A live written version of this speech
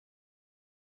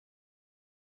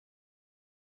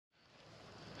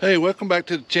Hey, welcome back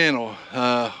to the channel.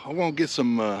 I'm gonna get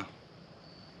some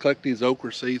collect these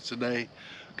okra seeds today,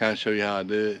 kind of show you how I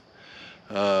do it,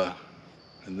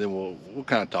 and then we'll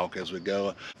kind of talk as we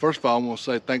go. First of all, I'm gonna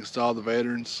say thanks to all the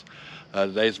veterans.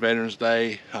 Today's Veterans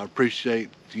Day. I appreciate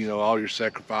all your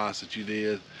sacrifice that you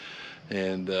did,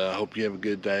 and I hope you have a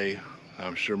good day.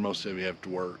 I'm sure most of you have to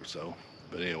work,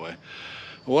 but anyway,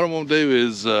 what I'm gonna do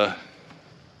is go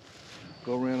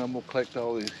around. I'm gonna collect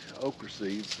all these okra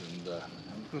seeds, and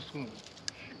I'm just gonna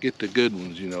get the good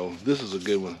ones. This is a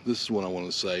good one. This is one I want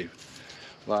to save.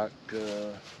 Like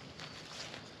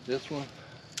this one.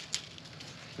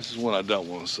 This is one I don't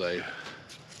want to save.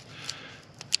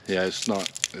 Yeah, it's not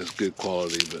as good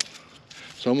quality, but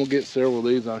so I'm gonna get several of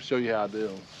these and I'll show you how I do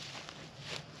them.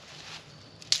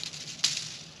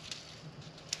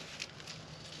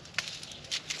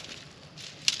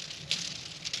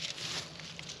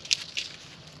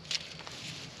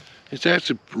 It's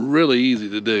actually really easy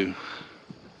to do.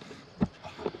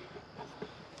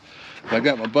 I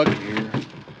got my bucket here,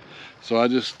 so I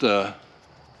just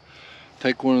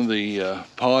take one of the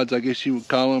pods, I guess you would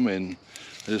call them, and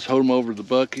I just hold them over the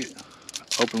bucket,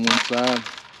 open one side,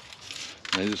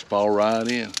 and they just fall right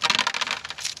in.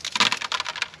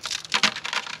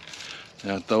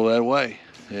 And I throw that away,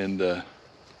 and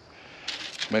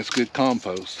makes good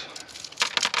compost.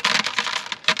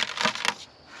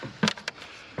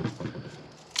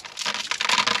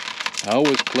 I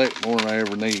always collect more than I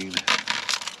ever need.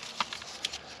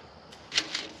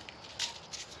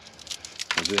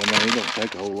 I mean, it don't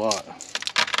take a whole lot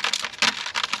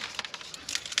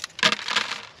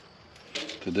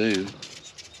to do.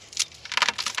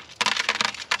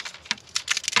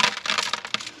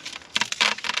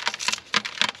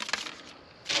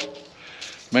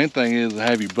 Main thing is to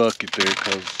have your bucket there,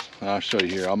 because I'll show you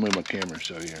here. I'll move my camera and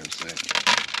show you here in a second.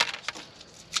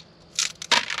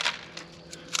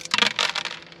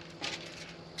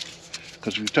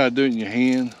 Because if you try to do it in your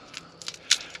hand,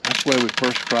 that's the way we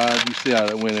first tried. You see how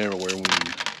that went everywhere when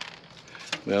you...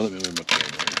 Well, let me move my camera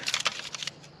here.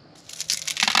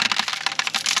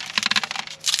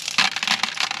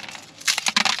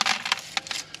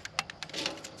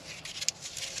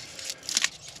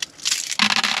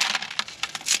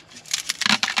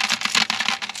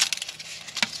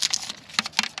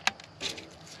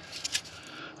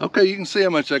 Okay, you can see how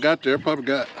much I got there. Probably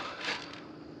got,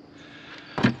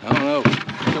 I don't know,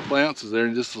 a couple ounces there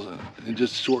in just a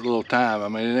short little time. I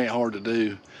mean, it ain't hard to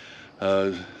do.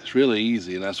 It's really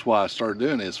easy, and that's why I started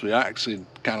doing this. We actually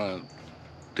kind of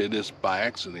did this by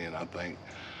accident, I think.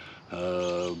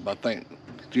 I think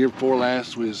the year before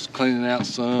last we was cleaning out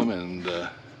some, and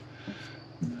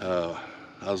I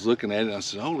was looking at it and I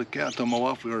said, holy cow, I told my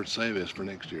wife we ought to save this for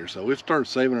next year. So we've started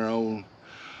saving our own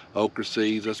okra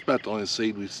seeds. That's about the only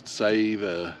seed we save,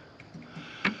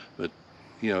 but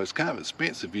it's kind of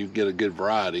expensive if you get a good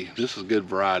variety. This is a good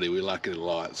variety. We like it a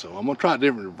lot. So I'm gonna try a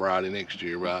different variety next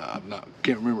year, but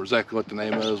can't remember exactly what the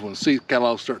name is. When the seed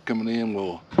catalogs start coming in,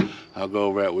 I'll go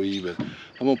over that with you. But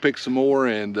I'm gonna pick some more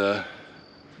and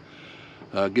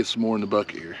get some more in the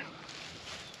bucket here.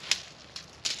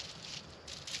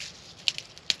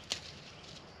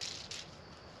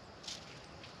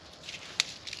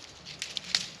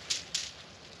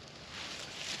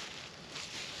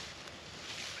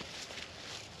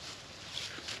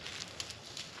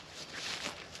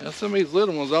 Now some of these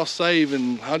little ones I'll save,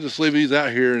 and I'll just leave these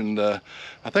out here, and I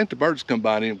think the birds come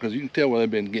by them because you can tell where they've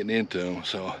been getting into them.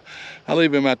 So I'll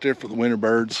leave them out there for the winter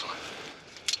birds.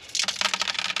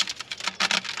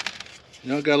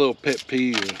 I got a little pet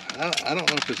peeve. I don't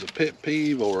know if it's a pet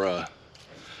peeve or I've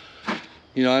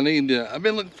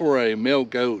been looking for a male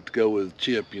goat to go with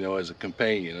Chip, as a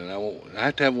companion, and I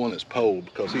have to have one that's polled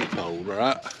because he's polled. Or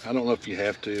I don't know if you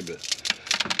have to, but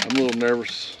I'm a little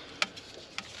nervous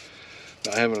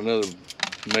about having another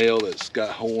male that's got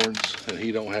horns and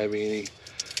he don't have any.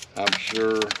 I'm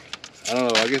sure, I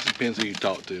don't know, I guess it depends who you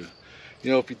talk to.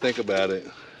 If you think about it,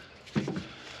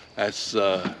 that's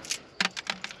if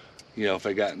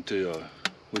they got into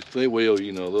which they will,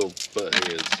 little butt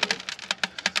heads. So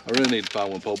I really need to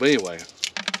find one pole. But anyway,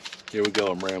 here we go,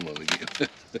 I'm rambling again.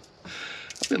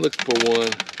 I've been looking for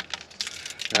one.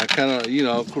 I kind of,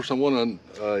 of course I want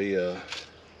a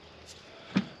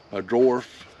dwarf.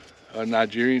 A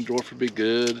Nigerian dwarf would be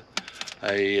good.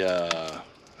 A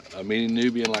mini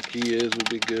Nubian like he is would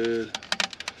be good.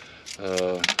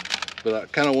 But I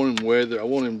kind of want him weathered. I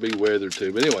want him to be weathered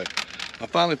too. But anyway, I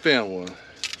finally found one,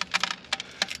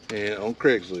 and on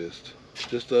Craigslist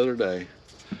just the other day.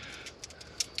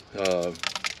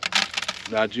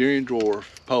 Nigerian dwarf,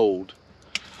 polled,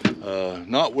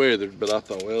 not weathered, but I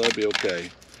thought, well, that'd be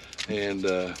okay. And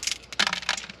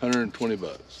 120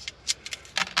 bucks.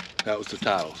 That was the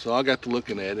title. So I got to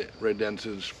looking at it, read down to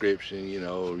the description, you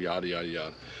know, yada yada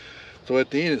yada. So at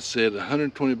the end it said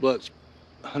 $120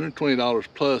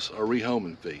 plus a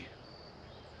rehoming fee.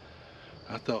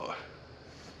 I thought,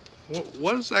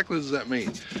 what exactly does that mean?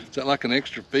 Is that like an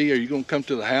extra fee? Are you gonna come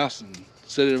to the house and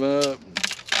set him up, and,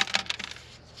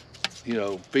 you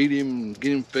know, feed him and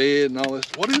get him fed and all this?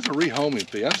 What is a rehoming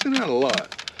fee? I've seen that a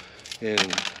lot.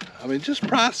 And I mean, just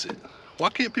price it. Why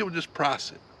can't people just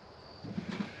price it?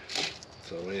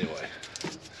 So anyway,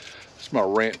 that's my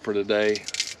rant for today.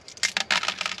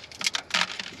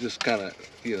 Just kind of,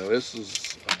 you know, this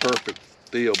is a perfect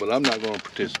deal, but I'm not going to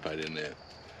participate in that.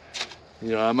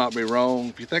 You know, I might be wrong.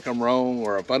 If you think I'm wrong,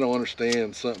 or if I don't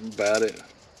understand something about it,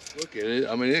 look at it.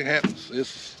 I mean, it happens.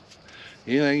 It's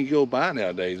anything you go buy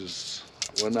nowadays is,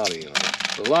 well, not anything.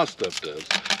 So a lot of stuff does.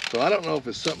 So I don't know if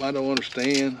it's something I don't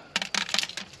understand,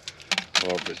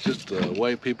 or if it's just the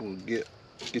way people get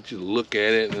you to look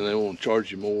at it and they won't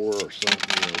charge you more or something.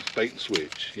 You know, it's bait and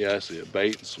switch. Yeah, I see it,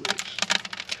 bait and switch.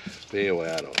 But anyway,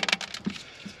 I don't know.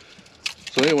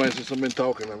 So anyway, since I've been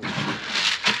talking, I'm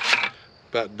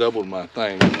about doubled my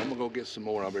thing. I'm gonna go get some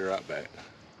more and I'll be right back.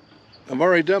 I've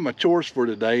already done my chores for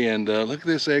today, and look at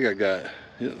this egg I got.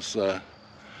 It's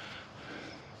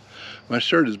my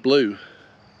shirt is blue,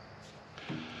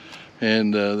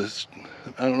 and this,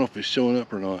 I don't know if it's showing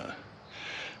up or not.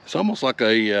 It's almost like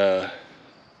a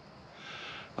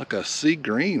sea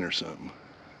green or something.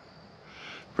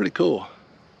 Pretty cool.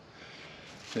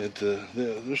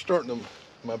 They're starting to,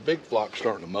 my big flock's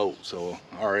starting to molt, so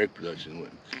our egg production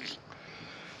went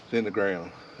in the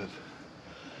ground.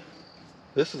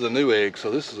 This is a new egg, so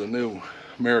this is a new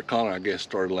Americana, I guess,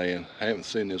 started laying. I haven't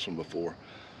seen this one before.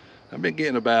 I've been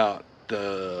getting about, you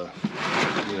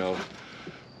know,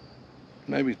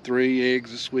 maybe 3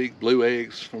 eggs this week, blue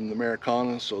eggs from the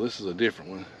Americana, so this is a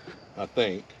different one, I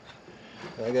think.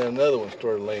 And I got another one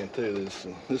started laying too.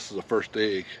 This is the first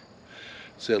egg.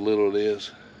 See how little it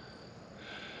is.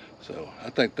 So I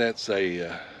think that's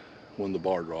when the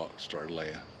barred rock started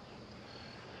laying.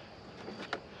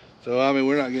 So I mean,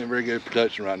 we're not getting very good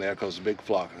production right now because the big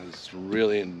flock is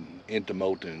really into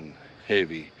molting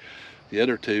heavy. The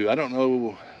other two, I don't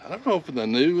know if the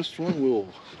newest one will.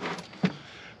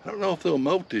 I don't know if they'll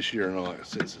molt this year or not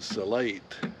since it's so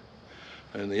late.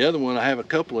 And the other one, I have a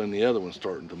couple in the other one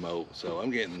starting to molt. So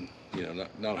I'm getting, you know,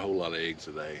 not a whole lot of eggs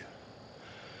today.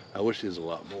 I wish there's a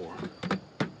lot more.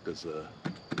 Because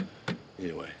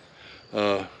anyway,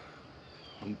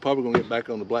 I'm probably gonna get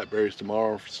back on the blackberries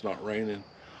tomorrow if it's not raining.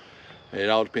 It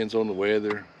all depends on the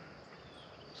weather.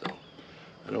 So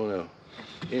I don't know.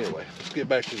 Anyway, let's get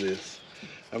back to this.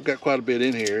 I've got quite a bit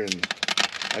in here, and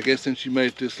I guess since you made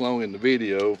it this long in the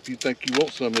video, if you think you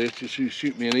want some of this, just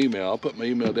shoot me an email. I'll put my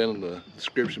email down in the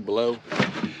description below,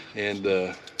 and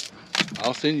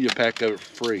I'll send you a pack of it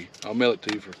for free. I'll mail it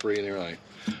to you for free and everything.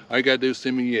 All you gotta do is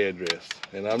send me your address,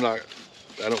 and I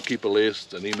don't keep a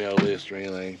list, an email list or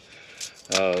anything.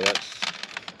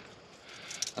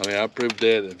 I mean, I proved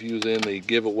that if you was in the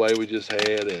giveaway we just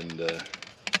had, and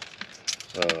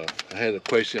I had a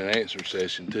question and answer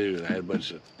session too, and I had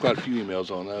quite a few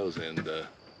emails on those, and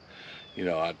you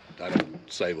know, I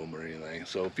don't save them or anything.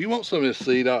 So if you want some of this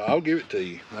seed, I'll give it to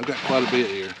you. I've got quite a bit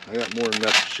here. I got more than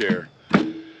enough to share,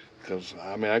 because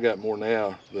I mean, I got more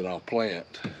now than I'll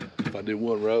plant. If I do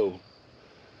one row,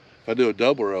 if I do a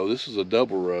double row, this is a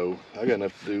double row, I got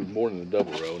enough to do more than a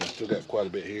double row, and I still got quite a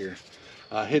bit here.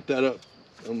 I hit that up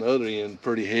on the other end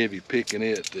pretty heavy, picking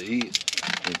it to eat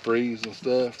and freeze and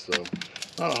stuff, so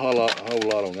not a whole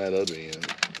lot on that other end.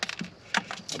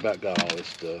 I about got all this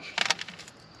stuff.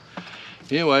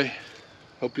 Anyway,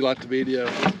 hope you liked the video.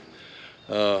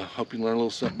 Hope you learned a little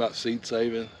something about seed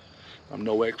saving. I'm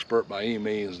no expert by any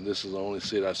means, and this is the only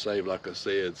seed I saved, like I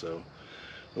said, so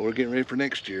we're getting ready for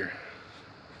next year.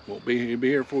 Won't be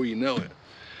here before you know it.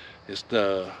 It's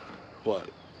what,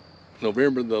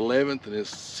 November the 11th, and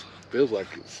it's feels like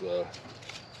it's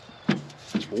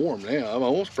warm now. I'm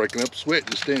almost breaking up a sweat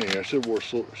just standing here. I should have wore a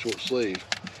short sleeve.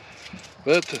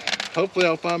 But hopefully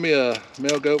I'll find me a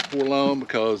male goat before long,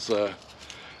 because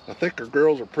I think our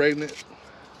girls are pregnant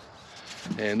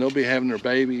and they'll be having their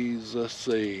babies. Let's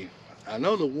see. I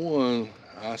know the one,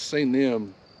 I seen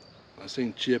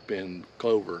Chip and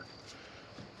Clover.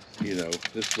 You know,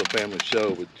 this is a family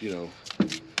show, but you know,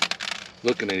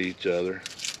 looking at each other.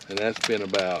 And that's been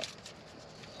about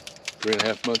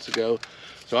 3.5 months ago.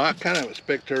 So I kind of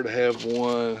expect her to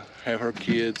have her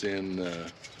kids in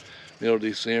middle of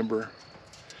December.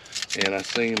 And I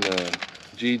seen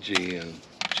Gigi and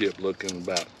Chip looking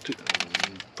about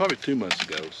probably 2 months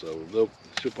ago. So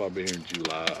she'll probably be here in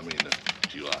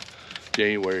July.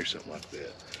 January, something like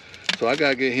that. So I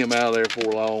gotta get him out of there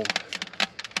before long,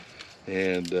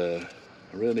 and I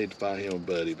really need to find him a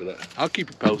buddy. But I'll keep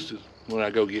you posted when I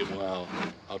go get one.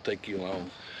 I'll take you along.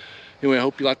 Anyway, I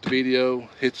hope you liked the video.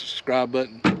 Hit the subscribe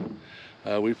button.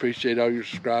 We appreciate all your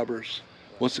subscribers.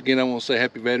 Once again, I want to say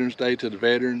Happy Veterans Day to the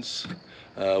veterans.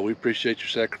 We appreciate your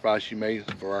sacrifice you made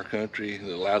for our country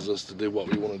that allows us to do what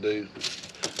we want to do.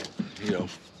 You know,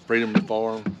 freedom to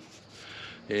farm.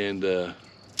 And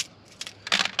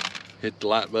hit the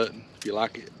like button if you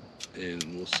like it. And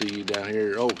we'll see you down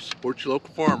here. Oh, support your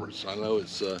local farmers. I know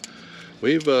it's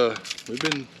we've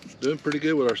been doing pretty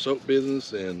good with our soap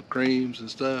business and creams and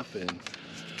stuff. And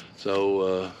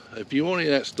so if you want any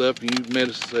of that stuff, you met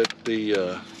us at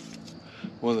the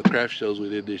one of the craft shows we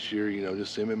did this year, you know,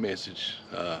 just send me a message.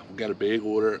 We got a big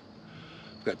order.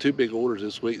 We've got 2 big orders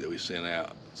this week that we sent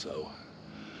out. So,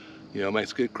 you know, it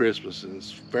makes good Christmas, and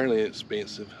it's fairly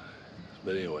inexpensive.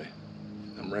 But anyway,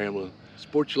 I'm rambling.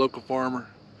 Support your local farmer,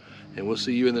 and we'll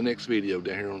see you in the next video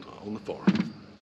down here on the farm.